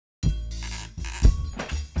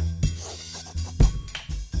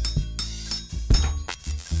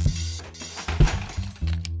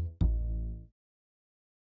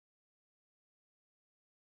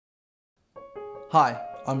Hi,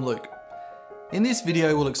 I'm Luke. In this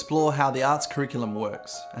video we'll explore how the arts curriculum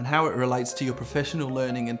works and how it relates to your professional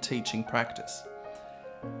learning and teaching practice.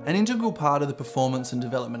 An integral part of the performance and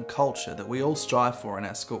development culture that we all strive for in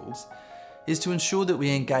our schools is to ensure that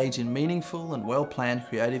we engage in meaningful and well-planned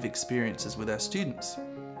creative experiences with our students.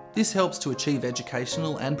 This helps to achieve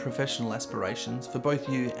educational and professional aspirations for both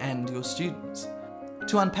you and your students.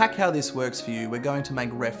 To unpack how this works for you, we're going to make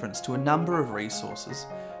reference to a number of resources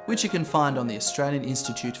which you can find on the Australian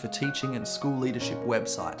Institute for Teaching and School Leadership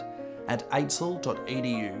website at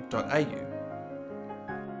aitsl.edu.au.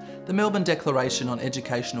 The Melbourne Declaration on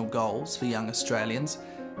Educational Goals for Young Australians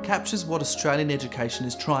captures what Australian education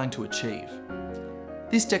is trying to achieve.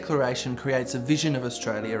 This declaration creates a vision of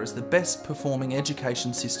Australia as the best performing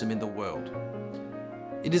education system in the world.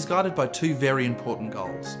 It is guided by two very important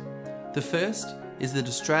goals. The first is that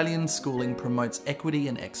Australian schooling promotes equity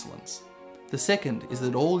and excellence. The second is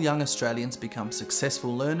that all young Australians become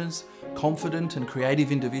successful learners, confident and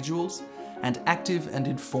creative individuals, and active and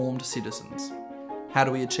informed citizens. How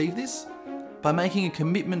do we achieve this? By making a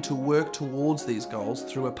commitment to work towards these goals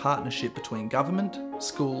through a partnership between government,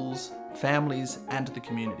 schools, families, and the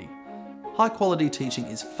community. High quality teaching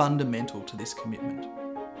is fundamental to this commitment.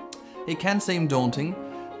 It can seem daunting,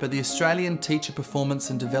 but the Australian Teacher Performance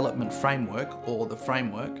and Development Framework, or the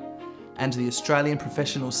Framework, and the Australian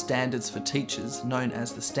Professional Standards for Teachers, known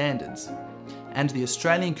as the Standards, and the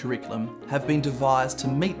Australian curriculum have been devised to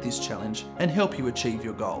meet this challenge and help you achieve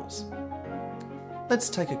your goals. Let's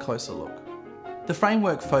take a closer look. The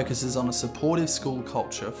framework focuses on a supportive school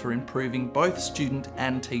culture for improving both student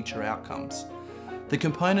and teacher outcomes. The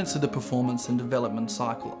components of the performance and development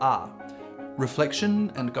cycle are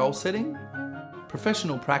reflection and goal setting,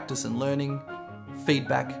 professional practice and learning,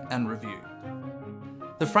 feedback and review.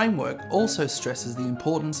 The framework also stresses the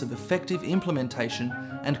importance of effective implementation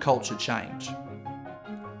and culture change.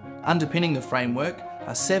 Underpinning the framework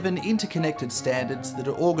are 7 interconnected standards that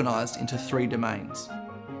are organised into 3 domains.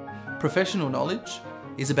 Professional knowledge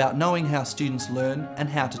is about knowing how students learn and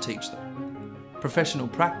how to teach them. Professional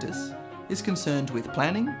practice is concerned with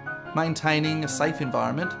planning, maintaining a safe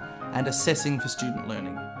environment, and assessing for student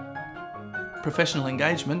learning. Professional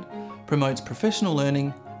engagement promotes professional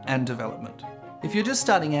learning and development. If you're just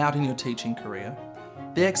starting out in your teaching career,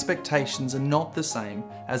 the expectations are not the same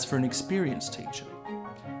as for an experienced teacher.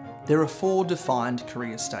 There are 4 defined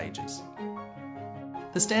career stages.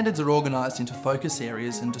 The standards are organised into focus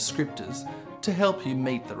areas and descriptors to help you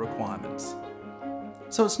meet the requirements.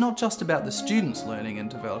 So it's not just about the students learning and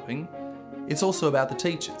developing, it's also about the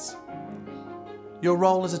teachers. Your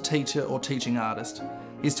role as a teacher or teaching artist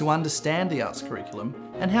is to understand the arts curriculum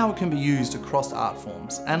and how it can be used across art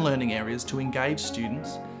forms and learning areas to engage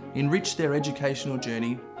students, enrich their educational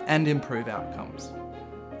journey and improve outcomes.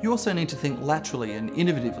 You also need to think laterally and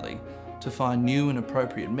innovatively to find new and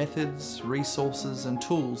appropriate methods, resources and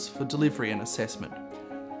tools for delivery and assessment.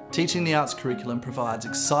 Teaching the arts curriculum provides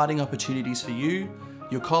exciting opportunities for you,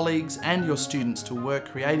 your colleagues and your students to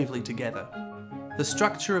work creatively together. The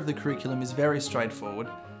structure of the curriculum is very straightforward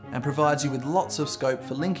and provides you with lots of scope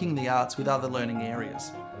for linking the arts with other learning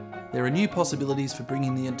areas. There are new possibilities for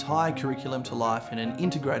bringing the entire curriculum to life in an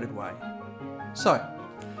integrated way. So,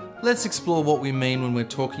 let's explore what we mean when we're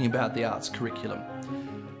talking about the arts curriculum.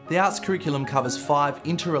 The arts curriculum covers 5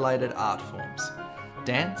 interrelated art forms: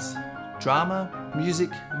 dance, drama, music,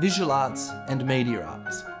 visual arts, and media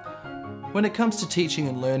arts. When it comes to teaching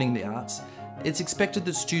and learning the arts, it's expected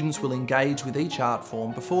that students will engage with each art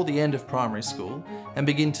form before the end of primary school and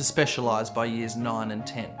begin to specialise by years 9 and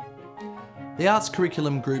 10. The arts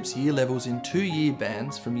curriculum groups year levels in 2-year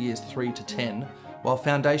bands from years 3 to 10, while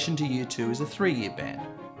Foundation to Year 2 is a 3-year band.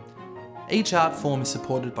 Each art form is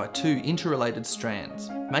supported by 2 interrelated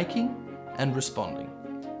strands, making and responding.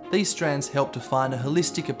 These strands help define a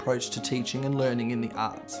holistic approach to teaching and learning in the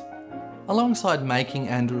arts. Alongside making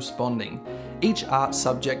and responding, each art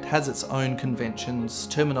subject has its own conventions,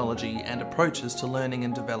 terminology and approaches to learning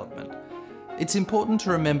and development. It's important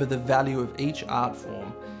to remember the value of each art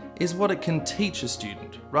form is what it can teach a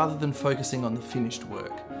student rather than focusing on the finished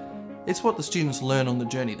work. It's what the students learn on the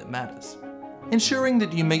journey that matters. Ensuring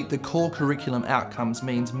that you meet the core curriculum outcomes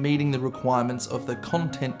means meeting the requirements of the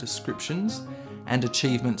content descriptions and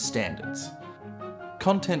achievement standards.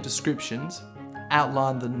 Content descriptions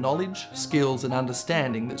outline the knowledge, skills and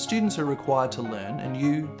understanding that students are required to learn and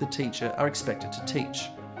you, the teacher, are expected to teach.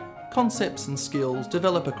 Concepts and skills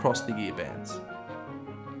develop across the year bands.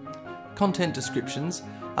 Content descriptions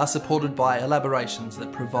are supported by elaborations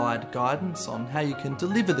that provide guidance on how you can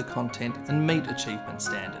deliver the content and meet achievement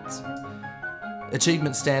standards.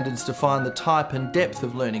 Achievement standards define the type and depth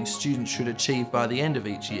of learning students should achieve by the end of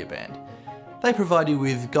each year band. They provide you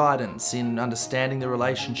with guidance in understanding the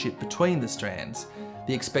relationship between the strands,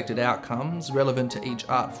 the expected outcomes relevant to each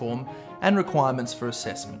art form, and requirements for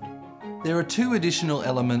assessment. There are two additional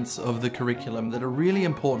elements of the curriculum that are really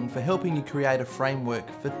important for helping you create a framework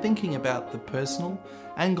for thinking about the personal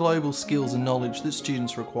and global skills and knowledge that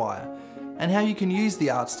students require, and how you can use the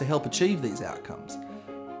arts to help achieve these outcomes.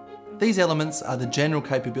 These elements are the general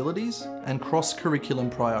capabilities and cross-curriculum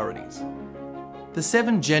priorities. The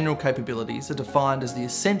 7 general capabilities are defined as the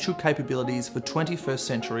essential capabilities for 21st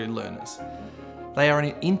century learners. They are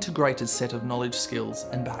an integrated set of knowledge, skills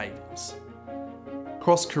and behaviours.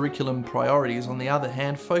 Cross-curriculum priorities, on the other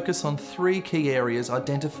hand, focus on 3 key areas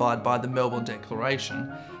identified by the Melbourne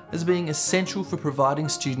Declaration as being essential for providing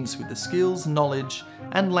students with the skills, knowledge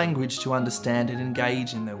and language to understand and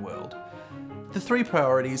engage in their world. The 3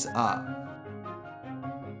 priorities are: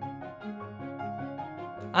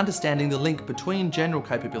 understanding the link between general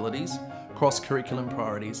capabilities, cross-curriculum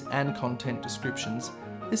priorities and content descriptions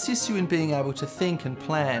assists you in being able to think and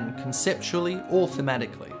plan conceptually or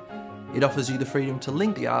thematically. It offers you the freedom to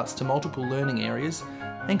link the arts to multiple learning areas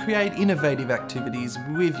and create innovative activities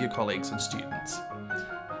with your colleagues and students.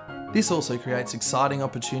 This also creates exciting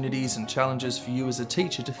opportunities and challenges for you as a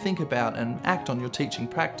teacher to think about and act on your teaching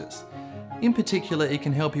practice. In particular, it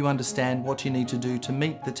can help you understand what you need to do to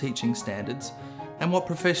meet the teaching standards and what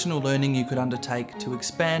professional learning you could undertake to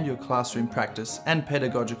expand your classroom practice and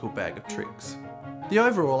pedagogical bag of tricks. The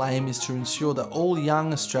overall aim is to ensure that all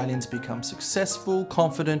young Australians become successful,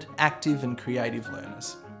 confident, active and creative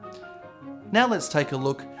learners. Now let's take a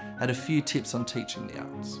look at a few tips on teaching the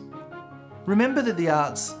arts. Remember that the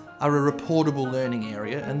arts are a reportable learning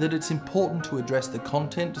area and that it's important to address the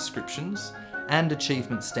content descriptions and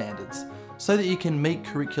achievement standards so that you can meet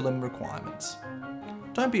curriculum requirements.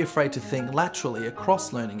 Don't be afraid to think laterally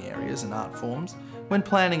across learning areas and art forms when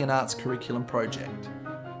planning an arts curriculum project.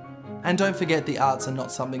 And don't forget, the arts are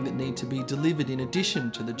not something that need to be delivered in addition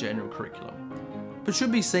to the general curriculum, but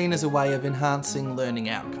should be seen as a way of enhancing learning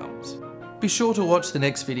outcomes. Be sure to watch the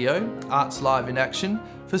next video, Arts Live in Action,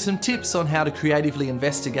 for some tips on how to creatively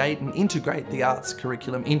investigate and integrate the arts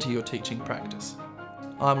curriculum into your teaching practice.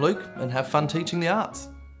 I'm Luke, and have fun teaching the arts.